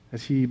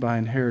 as he by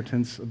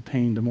inheritance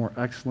obtained a more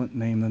excellent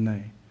name than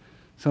they.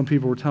 Some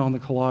people were telling the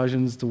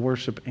Colossians to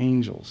worship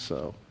angels,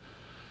 so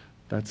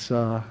that's,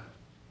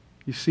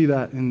 you see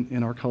that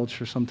in our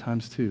culture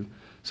sometimes too.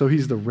 So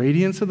he's the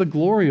radiance of the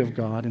glory of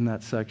God in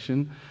that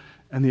section,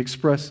 and the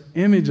express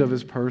image of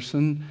his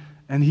person,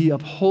 and he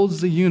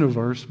upholds the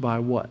universe by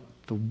what?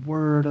 The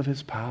word of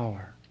his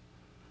power.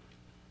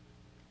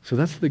 So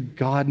that's the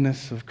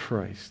godness of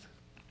Christ.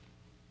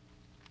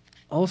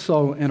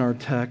 Also in our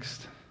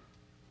text,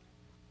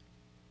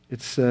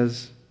 it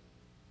says,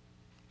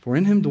 for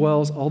in him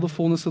dwells all the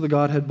fullness of the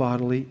Godhead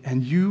bodily,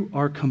 and you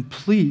are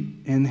complete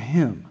in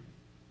him,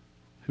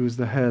 who is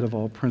the head of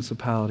all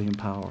principality and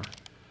power.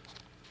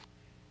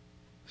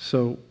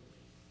 So,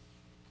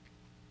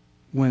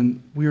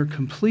 when we are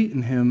complete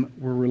in him,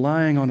 we're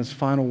relying on his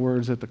final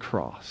words at the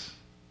cross.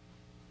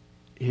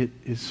 It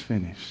is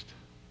finished.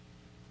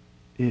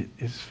 It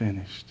is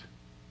finished.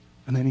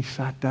 And then he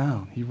sat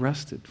down. He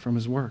rested from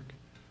his work.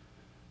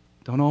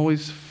 Don't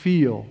always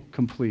feel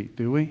complete,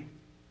 do we?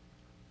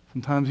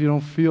 Sometimes you don't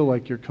feel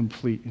like you're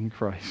complete in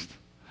Christ.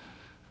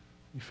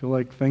 You feel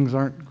like things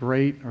aren't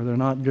great or they're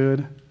not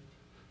good.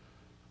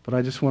 But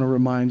I just want to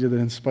remind you that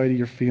in spite of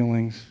your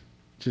feelings,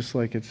 just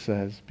like it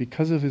says,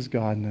 because of his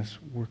godness,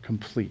 we're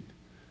complete.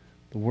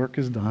 The work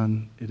is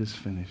done. It is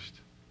finished.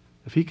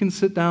 If he can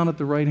sit down at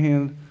the right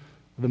hand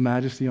of the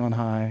majesty on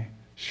high,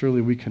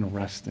 surely we can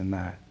rest in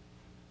that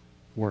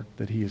work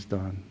that he has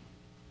done.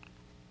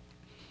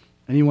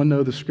 Anyone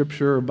know the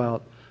scripture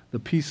about the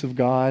peace of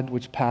God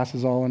which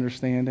passes all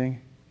understanding?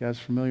 You guys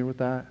familiar with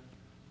that?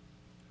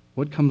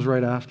 What comes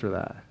right after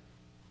that?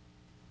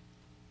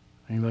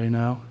 Anybody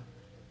know?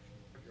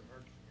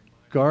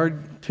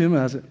 Guard, Tim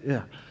has it,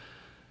 yeah.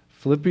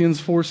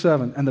 Philippians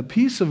 4:7, and the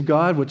peace of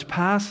God which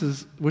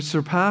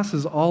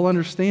surpasses all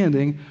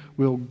understanding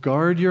will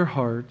guard your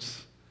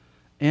hearts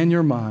and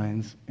your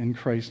minds in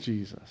Christ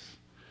Jesus.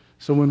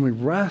 So when we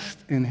rest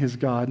in his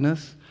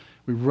godness,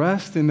 we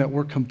rest in that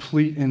we're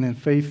complete in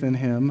faith in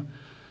him,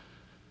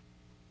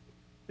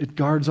 it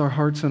guards our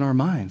hearts and our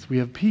minds. We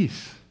have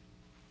peace.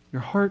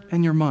 Your heart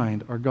and your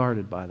mind are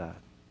guarded by that.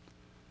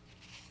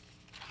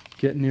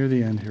 Getting near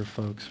the end here,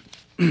 folks.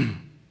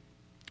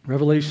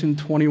 Revelation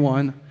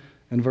 21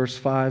 and verse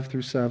 5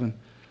 through 7.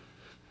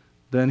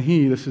 Then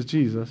he, this is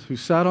Jesus, who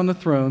sat on the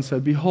throne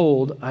said,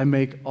 behold, I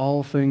make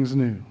all things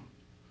new.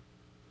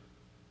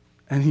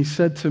 And he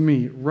said to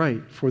me,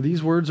 write, for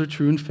these words are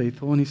true and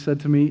faithful. And he said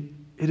to me,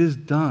 it is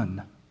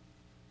done.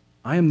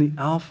 I am the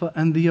Alpha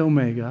and the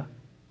Omega,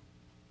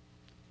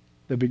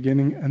 the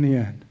beginning and the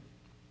end.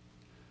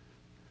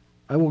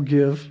 I will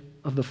give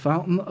of the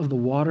fountain of the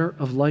water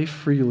of life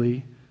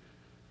freely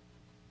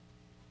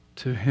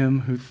to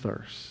him who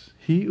thirsts.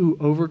 He who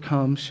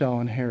overcomes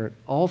shall inherit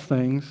all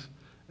things,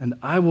 and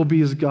I will be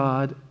his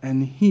God,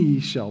 and he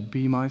shall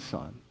be my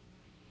son.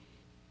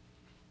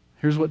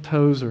 Here's what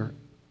Tozer,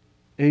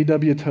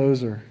 A.W.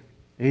 Tozer,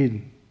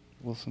 Aiden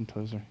Wilson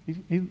Tozer,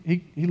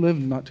 he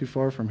lived not too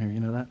far from here,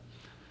 you know that?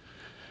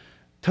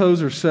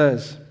 Tozer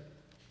says,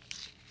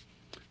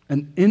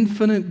 an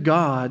infinite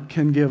God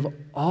can give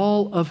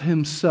all of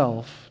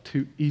himself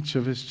to each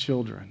of his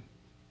children.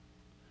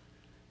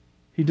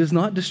 He does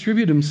not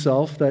distribute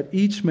himself that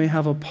each may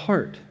have a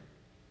part,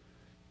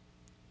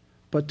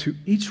 but to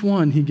each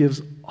one he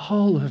gives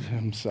all of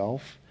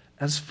himself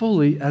as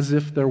fully as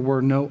if there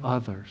were no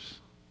others.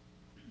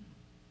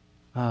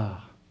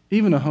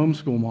 Even a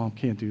homeschool mom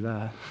can't do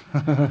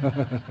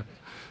that.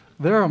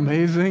 They're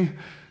amazing.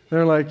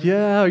 They're like,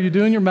 yeah, are you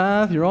doing your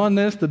math? You're on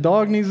this. The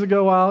dog needs to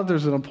go out.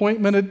 There's an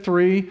appointment at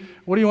 3.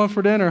 What do you want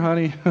for dinner,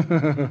 honey?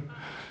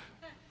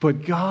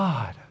 But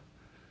God,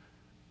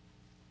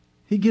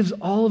 he gives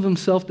all of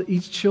himself to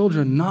each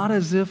children, not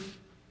as if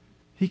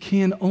he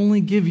can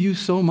only give you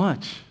so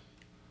much.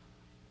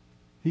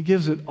 He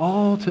gives it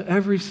all to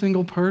every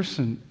single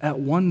person at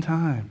one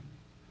time.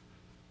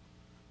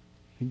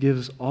 He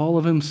gives all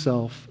of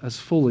himself as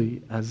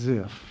fully as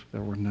if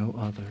there were no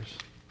others.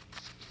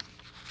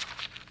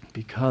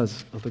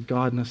 Because of the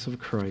godness of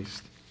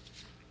Christ,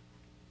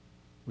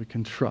 we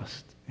can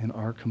trust in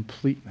our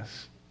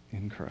completeness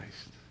in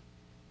Christ.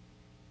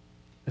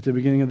 At the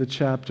beginning of the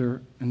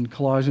chapter, in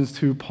Colossians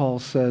 2, Paul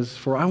says,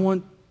 for I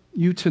want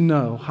you to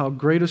know how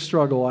great a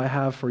struggle I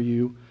have for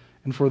you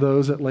and for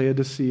those at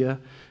Laodicea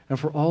and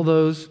for all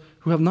those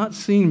who have not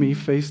seen me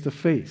face to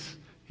face.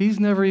 He's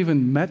never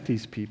even met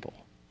these people.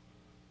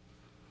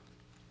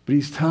 But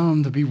he's telling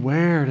them to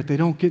beware that they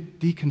don't get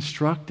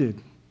deconstructed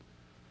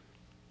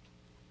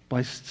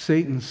by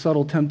Satan's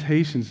subtle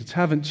temptations. It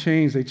haven't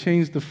changed. They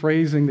changed the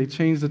phrasing, they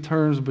changed the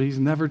terms, but he's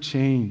never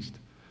changed.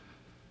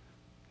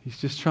 He's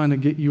just trying to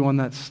get you on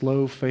that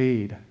slow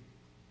fade.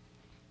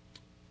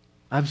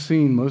 I've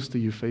seen most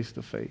of you face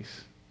to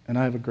face, and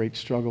I have a great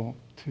struggle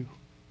too.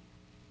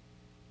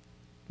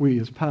 We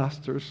as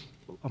pastors,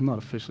 I'm not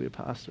officially a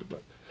pastor,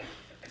 but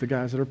the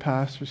guys that are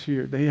pastors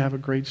here, they have a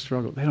great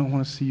struggle. They don't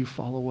want to see you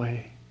fall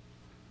away.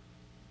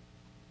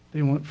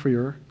 They want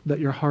that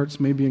your hearts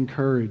may be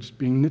encouraged,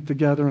 being knit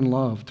together in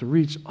love, to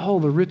reach all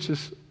the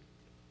riches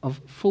of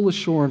full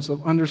assurance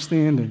of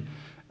understanding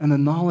and the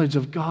knowledge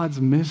of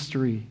God's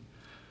mystery,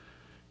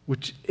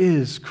 which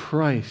is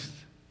Christ,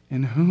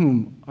 in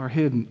whom are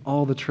hidden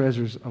all the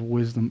treasures of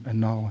wisdom and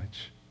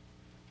knowledge.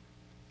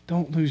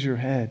 Don't lose your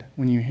head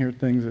when you hear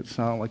things that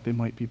sound like they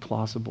might be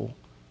plausible.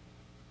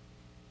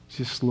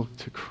 Just look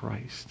to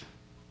Christ.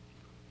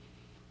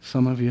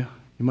 Some of you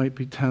might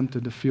be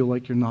tempted to feel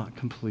like you're not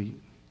complete,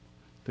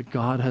 that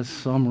God has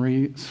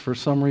for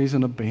some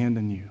reason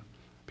abandoned you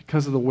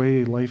because of the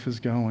way life is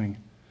going,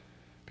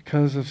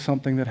 because of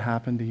something that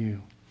happened to you.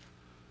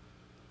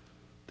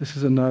 This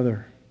is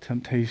another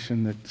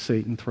temptation that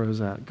Satan throws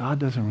out. God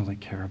doesn't really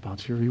care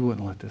about you, or he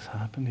wouldn't let this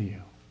happen to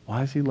you.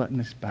 Why is he letting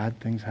these bad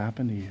things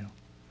happen to you?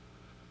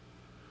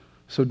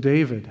 So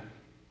David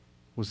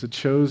was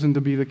chosen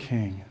to be the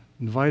king,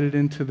 invited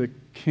into the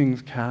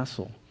king's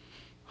castle,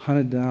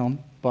 hunted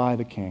down by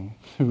the king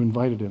who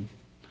invited him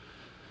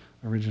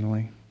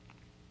originally.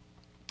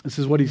 This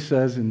is what he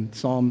says in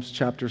Psalms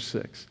chapter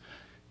 6.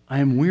 I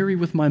am weary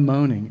with my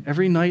moaning.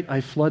 Every night I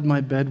flood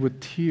my bed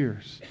with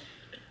tears.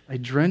 I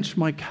drench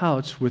my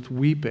couch with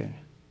weeping.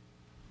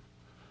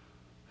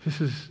 This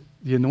is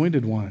the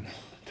anointed one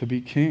to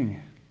be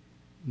king,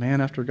 man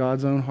after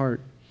God's own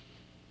heart.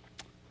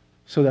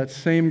 So that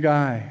same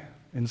guy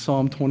in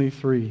Psalm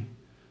 23,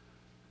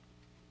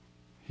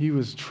 he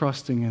was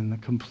trusting in the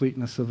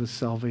completeness of his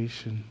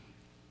salvation.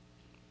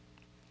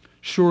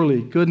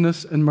 Surely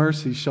goodness and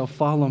mercy shall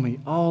follow me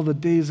all the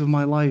days of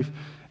my life,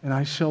 and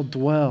I shall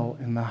dwell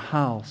in the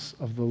house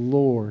of the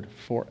Lord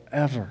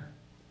forever.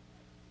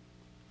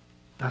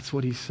 That's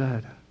what he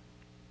said.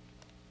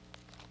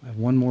 I have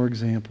one more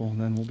example, and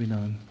then we'll be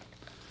done.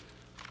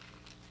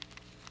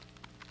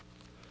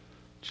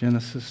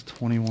 Genesis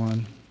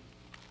 21.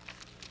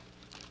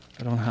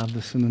 I don't have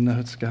this in the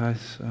notes,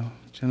 guys, so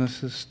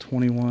Genesis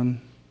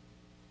 21.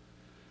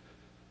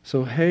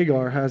 So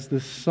Hagar has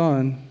this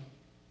son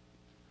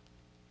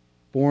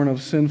born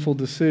of sinful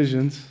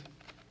decisions,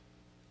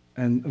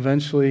 and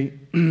eventually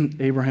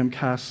Abraham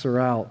casts her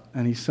out,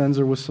 and he sends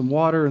her with some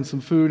water and some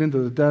food into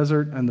the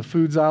desert, and the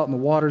food's out and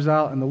the water's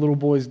out, and the little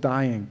boy's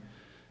dying.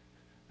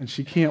 And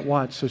she can't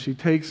watch, so she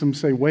takes him,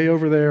 say, way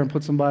over there and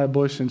puts him by a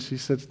bush, and she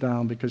sits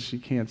down because she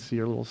can't see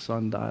her little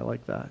son die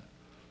like that.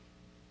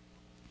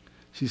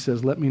 She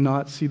says, let me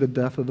not see the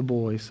death of the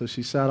boy. So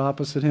she sat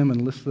opposite him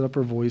and lifted up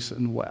her voice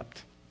and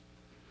wept.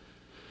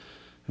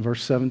 In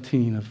verse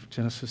 17 of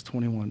Genesis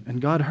 21,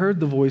 and God heard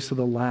the voice of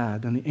the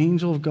lad, and the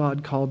angel of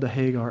God called to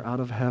Hagar out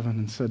of heaven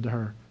and said to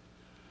her,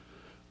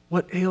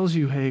 what ails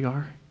you,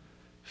 Hagar?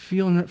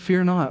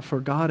 Fear not, for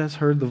God has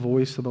heard the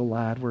voice of the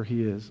lad where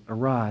he is.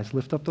 Arise,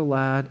 lift up the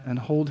lad, and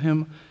hold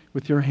him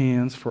with your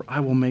hands, for I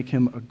will make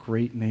him a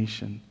great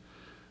nation.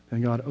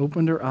 Then God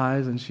opened her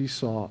eyes, and she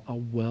saw a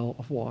well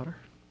of water.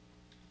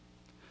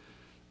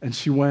 And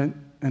she went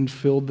and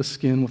filled the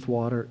skin with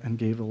water and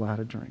gave the lad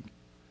a drink.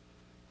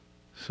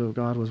 So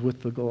God was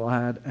with the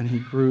lad, and he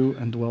grew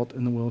and dwelt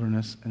in the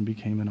wilderness and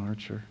became an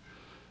archer.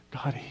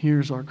 God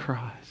hears our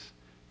cries,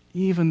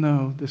 even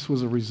though this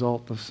was a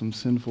result of some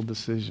sinful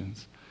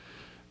decisions.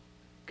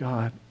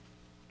 God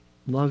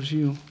loves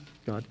you.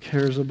 God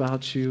cares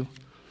about you.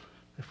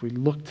 If we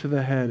look to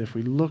the head, if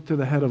we look to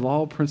the head of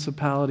all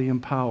principality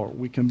and power,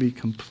 we can be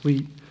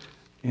complete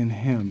in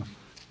him.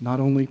 Not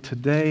only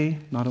today,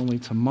 not only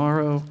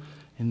tomorrow,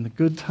 in the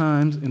good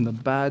times, in the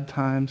bad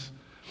times,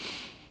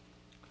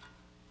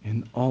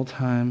 in all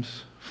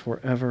times,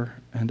 forever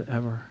and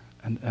ever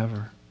and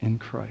ever in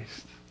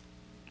Christ.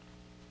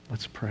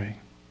 Let's pray.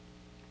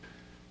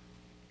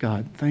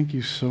 God, thank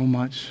you so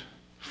much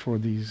for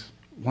these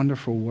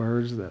wonderful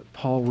words that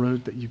Paul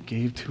wrote, that you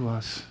gave to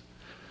us,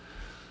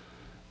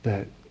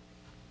 that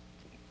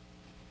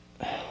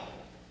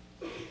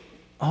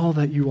all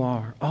that you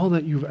are, all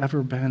that you've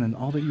ever been, and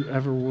all that you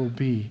ever will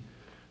be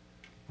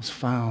was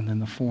found in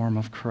the form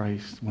of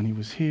Christ when he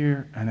was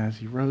here and as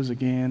he rose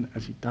again,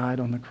 as he died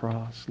on the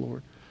cross,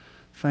 Lord.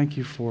 Thank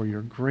you for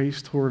your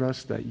grace toward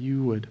us, that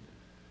you would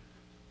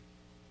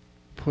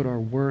put our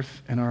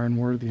worth and our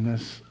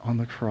unworthiness on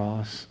the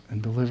cross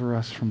and deliver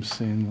us from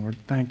sin, Lord.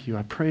 Thank you.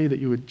 I pray that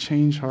you would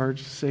change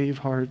hearts, save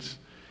hearts,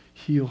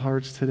 heal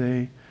hearts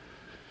today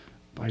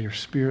by your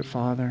Spirit,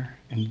 Father,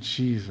 in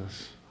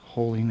Jesus'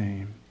 holy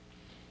name.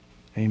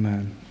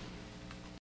 Amen.